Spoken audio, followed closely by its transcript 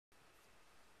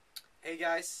Hey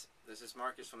guys, this is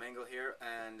Marcus from ENGEL here,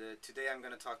 and today I'm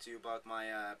going to talk to you about my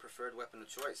preferred weapon of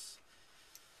choice.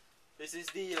 This is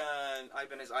the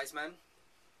Ibanez Iceman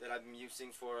that I've been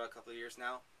using for a couple of years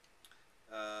now.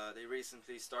 They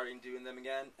recently started doing them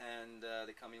again, and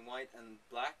they come in white and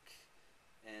black,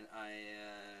 and I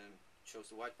chose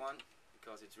the white one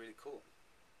because it's really cool.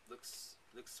 Looks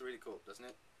really cool, doesn't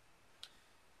it?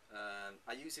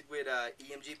 I use it with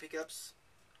EMG pickups.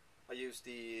 I use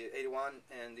the 81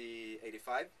 and the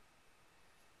 85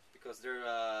 because they're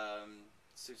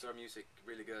suits our music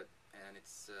really good, and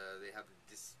they have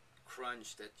this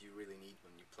crunch that you really need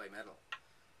when you play metal.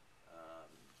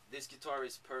 This guitar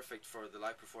is perfect for the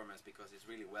live performance because it's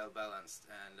really well balanced,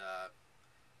 and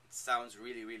it sounds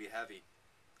really heavy.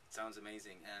 It sounds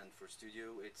amazing, and for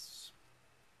studio it's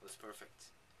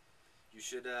perfect. You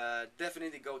should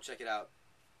definitely go check it out.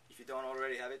 If you don't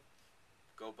already have it,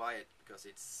 go buy it because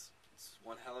it's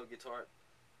one hell of a guitar,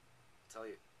 I tell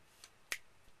you.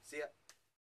 See ya.